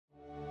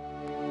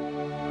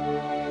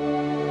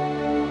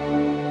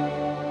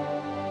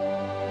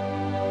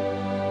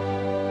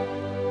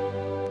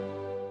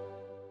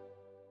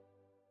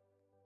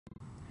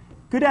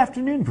Good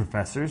afternoon,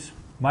 professors.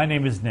 My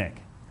name is Nick.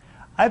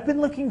 I've been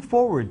looking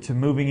forward to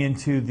moving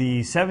into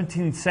the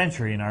 17th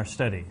century in our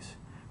studies,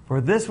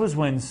 for this was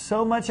when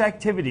so much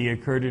activity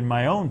occurred in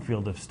my own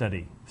field of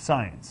study,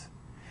 science.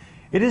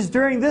 It is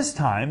during this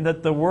time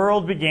that the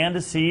world began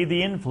to see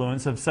the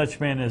influence of such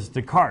men as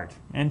Descartes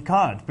and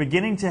Kant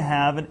beginning to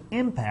have an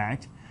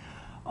impact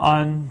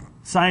on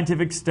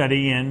scientific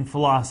study and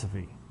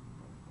philosophy.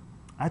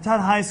 I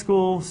taught high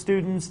school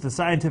students the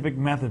scientific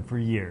method for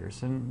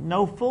years and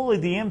know fully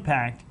the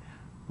impact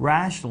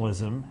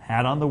rationalism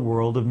had on the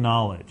world of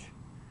knowledge.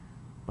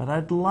 But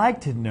I'd like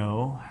to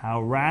know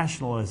how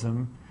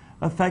rationalism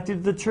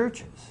affected the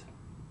churches.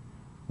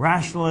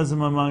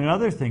 Rationalism, among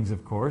other things,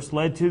 of course,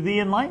 led to the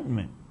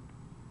Enlightenment.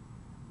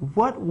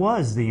 What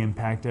was the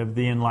impact of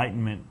the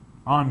Enlightenment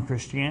on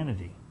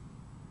Christianity?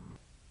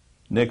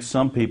 Nick,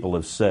 some people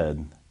have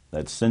said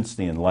that since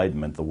the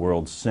Enlightenment, the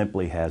world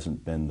simply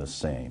hasn't been the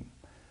same.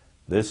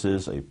 This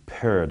is a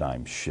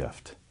paradigm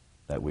shift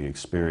that we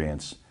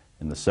experience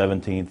in the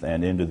 17th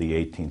and into the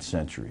 18th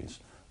centuries,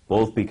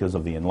 both because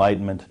of the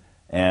Enlightenment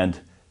and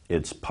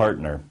its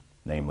partner,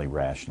 namely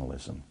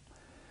rationalism.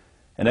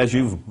 And as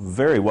you've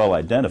very well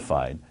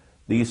identified,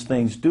 these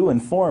things do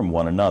inform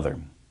one another.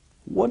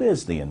 What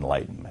is the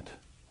Enlightenment?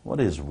 What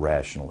is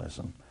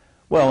rationalism?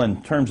 Well,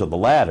 in terms of the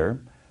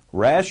latter,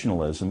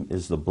 rationalism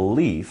is the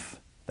belief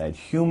that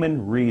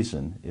human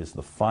reason is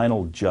the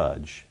final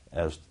judge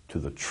as to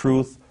the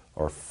truth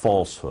or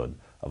falsehood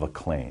of a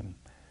claim.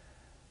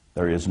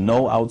 There is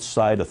no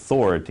outside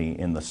authority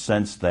in the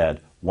sense that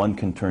one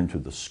can turn to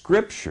the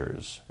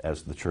Scriptures,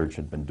 as the Church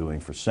had been doing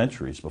for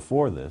centuries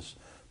before this,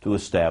 to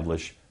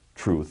establish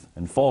truth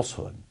and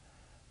falsehood.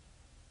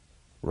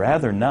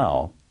 Rather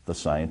now, the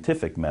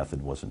scientific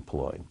method was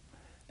employed.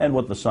 And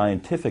what the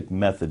scientific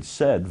method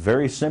said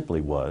very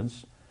simply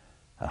was,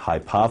 a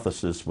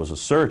hypothesis was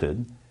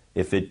asserted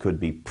if it could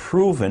be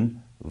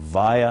proven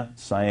via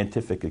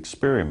scientific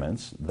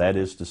experiments, that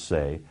is to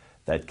say,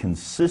 that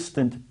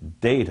consistent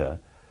data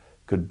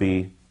could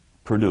be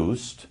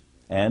produced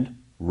and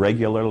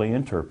regularly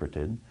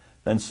interpreted,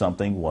 then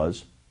something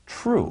was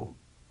true.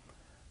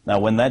 Now,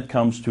 when that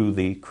comes to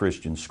the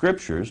Christian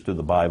Scriptures, to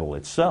the Bible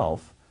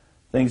itself,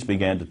 things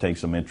began to take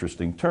some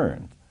interesting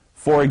turns.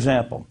 For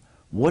example,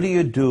 what do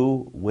you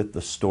do with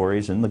the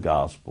stories in the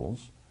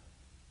Gospels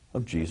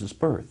of Jesus'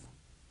 birth?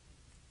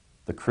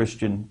 The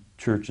Christian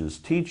Church's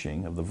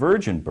teaching of the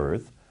virgin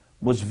birth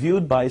was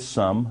viewed by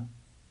some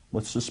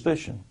with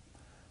suspicion,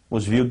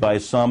 was viewed by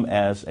some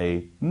as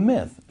a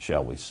myth,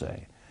 shall we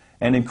say.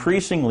 And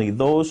increasingly,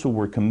 those who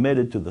were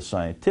committed to the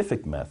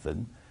scientific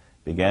method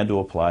began to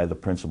apply the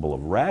principle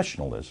of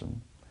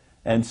rationalism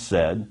and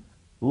said,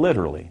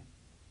 literally,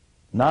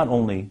 not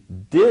only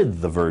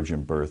did the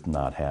virgin birth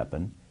not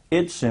happen,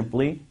 it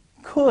simply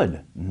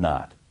could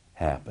not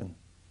happen.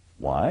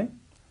 Why?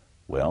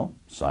 Well,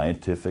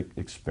 scientific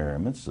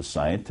experiments, the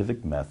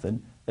scientific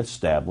method,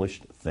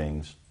 established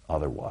things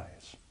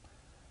otherwise.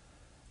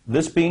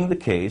 This being the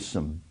case,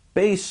 some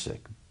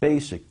basic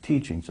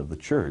teachings of the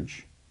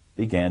Church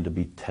began to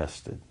be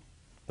tested.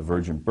 The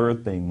virgin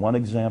birth being one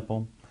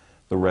example,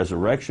 the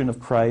resurrection of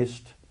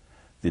Christ,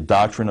 the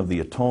doctrine of the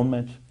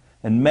atonement,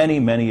 and many,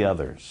 many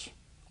others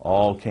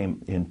all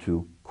came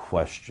into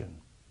question.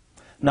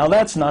 Now,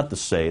 that's not to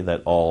say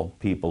that all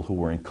people who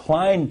were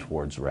inclined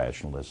towards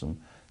rationalism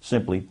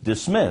simply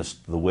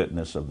dismissed the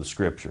witness of the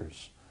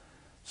Scriptures.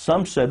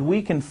 Some said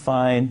we can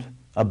find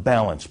a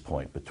balance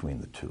point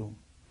between the two.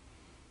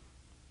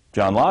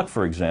 John Locke,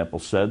 for example,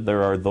 said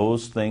there are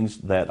those things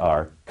that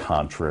are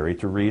contrary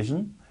to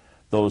reason,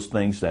 those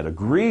things that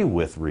agree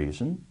with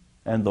reason,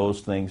 and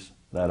those things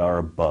that are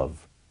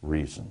above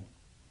reason.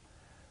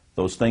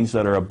 Those things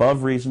that are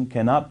above reason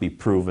cannot be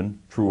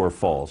proven true or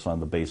false on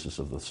the basis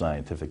of the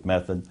scientific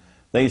method.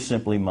 They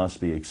simply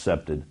must be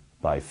accepted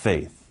by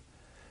faith.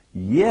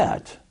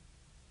 Yet,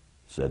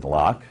 said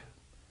Locke,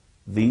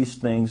 these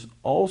things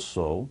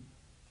also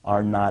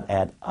are not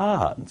at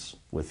odds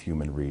with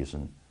human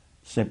reason,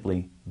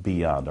 simply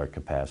beyond our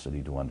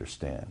capacity to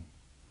understand.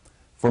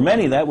 For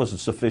many, that was a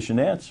sufficient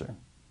answer.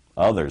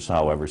 Others,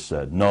 however,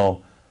 said,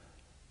 no,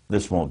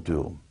 this won't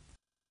do.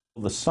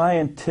 The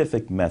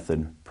scientific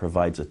method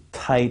provides a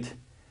tight,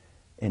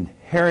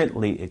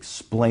 inherently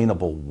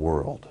explainable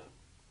world.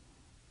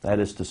 That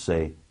is to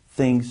say,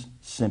 things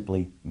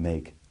simply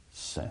make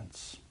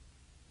sense.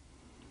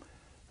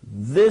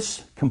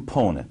 This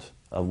component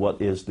of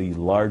what is the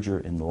larger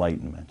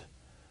Enlightenment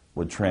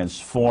would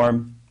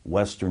transform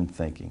Western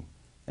thinking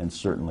and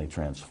certainly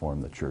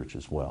transform the Church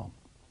as well.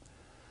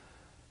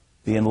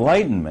 The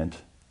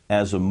Enlightenment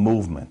as a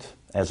movement,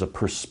 as a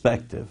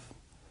perspective,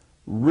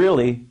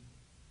 really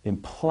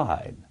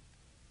implied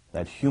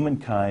that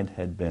humankind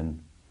had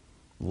been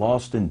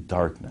lost in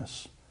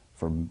darkness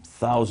for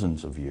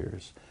thousands of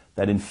years.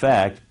 That in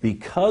fact,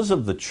 because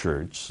of the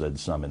Church, said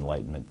some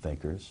Enlightenment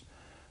thinkers,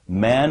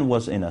 man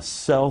was in a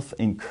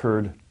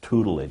self-incurred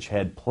tutelage,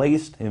 had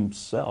placed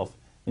himself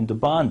into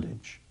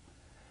bondage,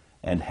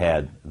 and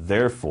had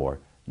therefore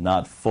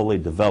not fully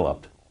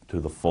developed to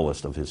the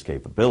fullest of his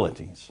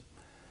capabilities.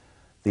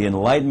 The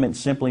Enlightenment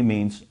simply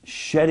means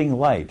shedding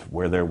light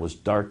where there was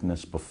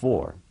darkness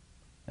before,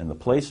 and the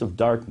place of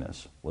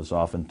darkness was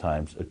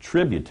oftentimes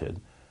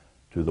attributed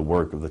to the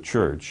work of the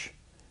church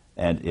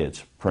and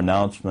its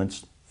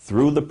pronouncements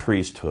through the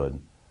priesthood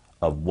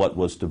of what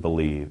was to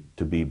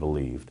be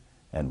believed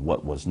and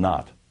what was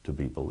not to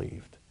be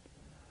believed.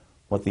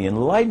 What the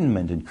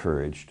Enlightenment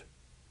encouraged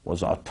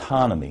was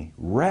autonomy,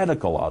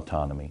 radical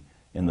autonomy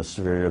in the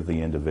sphere of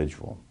the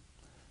individual.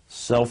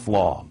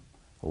 Self-law,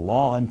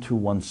 law unto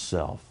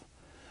oneself,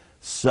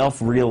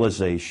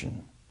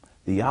 self-realization,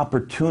 the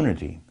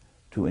opportunity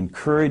to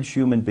encourage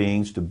human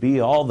beings to be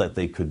all that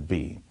they could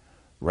be,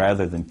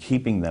 rather than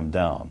keeping them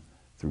down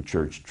through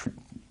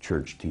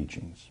church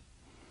teachings.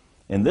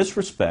 In this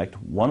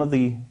respect, one of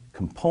the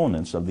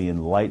components of the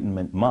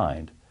Enlightenment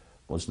mind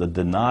was the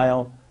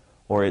denial,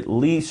 or at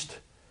least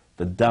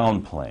the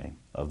downplaying,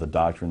 of the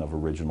doctrine of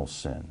original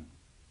sin.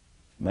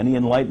 Many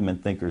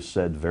Enlightenment thinkers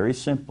said very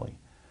simply,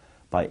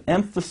 by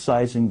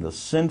emphasizing the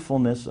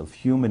sinfulness of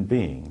human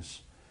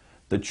beings,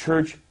 the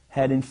church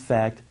had in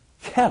fact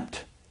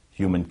kept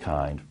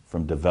humankind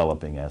from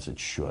developing as it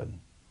should.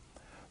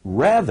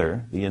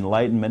 Rather, the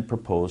Enlightenment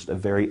proposed a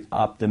very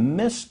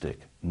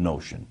optimistic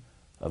notion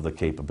of the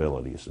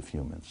capabilities of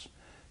humans,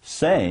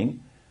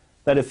 saying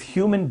that if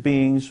human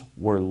beings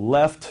were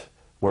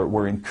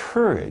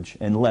encouraged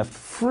and left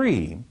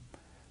free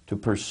to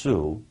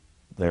pursue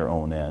their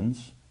own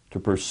ends, to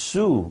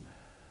pursue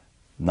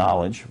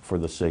knowledge for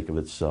the sake of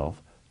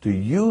itself, to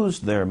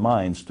use their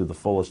minds to the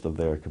fullest of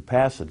their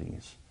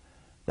capacities,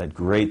 that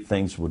great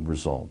things would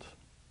result.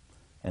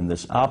 And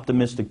this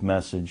optimistic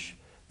message,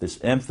 this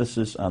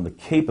emphasis on the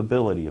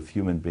capability of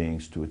human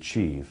beings to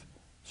achieve,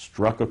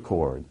 struck a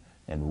chord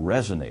and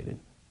resonated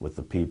with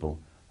the people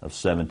of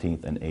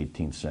 17th and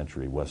 18th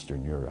century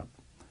Western Europe.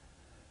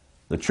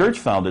 The church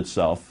found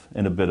itself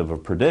in a bit of a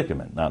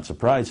predicament, not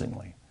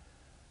surprisingly.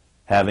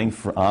 Having,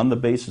 on the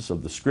basis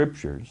of the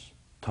Scriptures,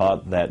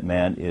 taught that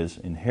man is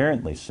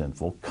inherently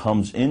sinful,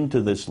 comes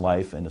into this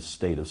life in a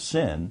state of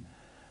sin,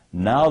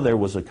 now there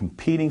was a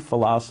competing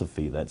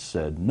philosophy that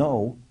said,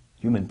 no,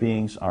 human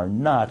beings are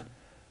not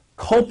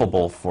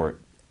culpable for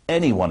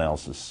anyone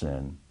else's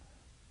sin,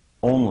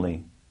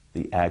 only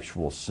the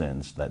actual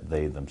sins that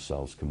they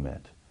themselves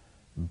commit.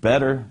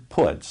 Better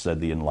put, said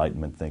the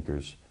Enlightenment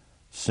thinkers,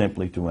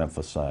 simply to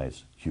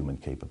emphasize human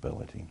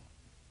capability.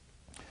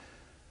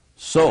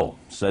 So,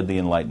 said the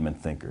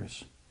Enlightenment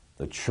thinkers,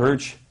 the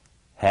church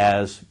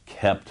has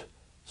kept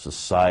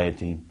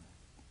society,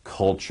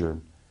 culture,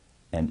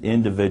 and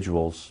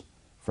individuals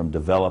from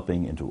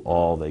developing into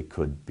all they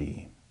could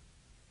be.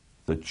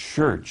 The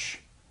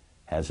church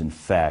has in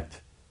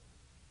fact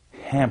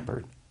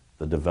hampered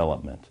the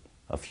development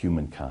of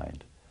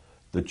humankind.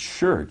 The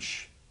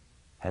church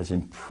has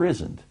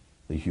imprisoned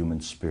the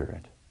human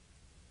spirit.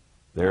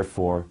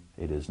 Therefore,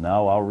 it is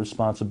now our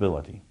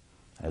responsibility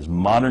as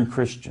modern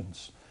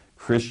Christians,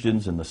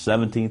 Christians in the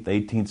 17th,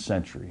 18th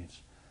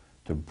centuries,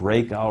 to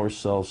break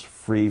ourselves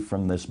free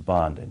from this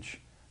bondage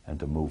and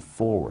to move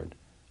forward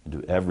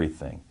into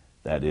everything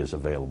that is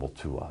available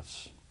to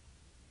us.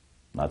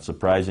 Not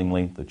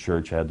surprisingly, the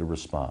church had to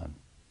respond.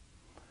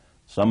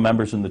 Some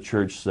members in the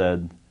church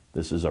said,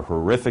 this is a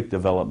horrific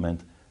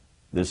development,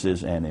 this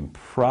is an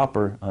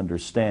improper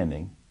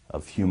understanding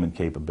of human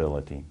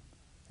capability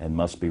and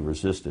must be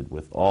resisted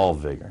with all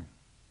vigor.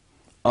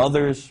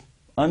 Others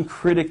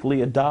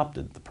uncritically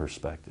adopted the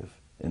perspective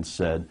and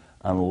said,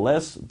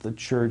 unless the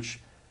church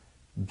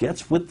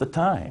gets with the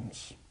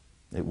times,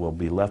 it will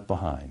be left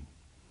behind.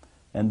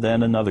 And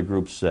then another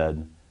group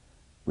said,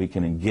 we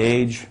can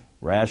engage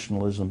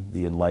rationalism,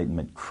 the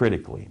Enlightenment,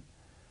 critically,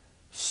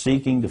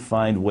 seeking to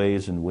find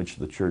ways in which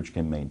the church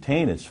can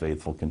maintain its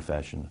faithful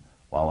confession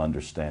while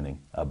understanding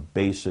a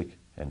basic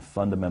and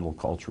fundamental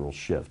cultural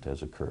shift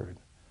has occurred.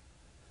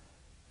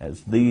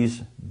 As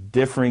these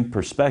differing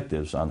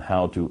perspectives on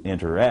how to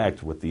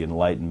interact with the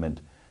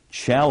Enlightenment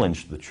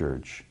challenged the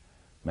church,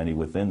 many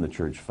within the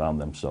church found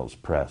themselves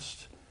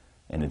pressed,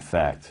 and in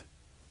fact,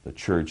 the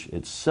church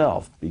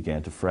itself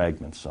began to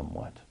fragment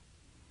somewhat.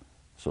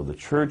 So the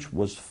church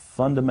was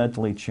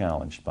fundamentally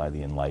challenged by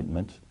the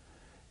Enlightenment.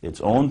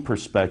 Its own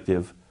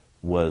perspective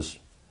was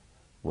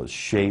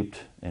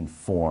shaped and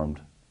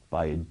formed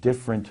by a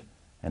different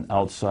and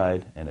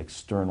outside and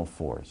external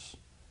force.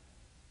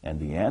 And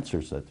the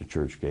answers that the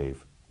church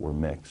gave were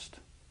mixed.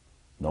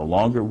 No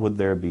longer would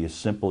there be a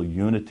simple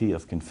unity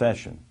of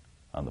confession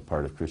on the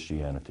part of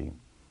Christianity.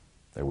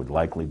 There would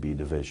likely be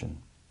division.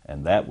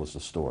 And that was the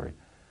story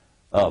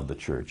of the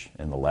church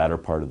in the latter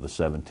part of the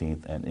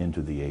 17th and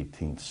into the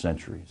 18th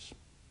centuries.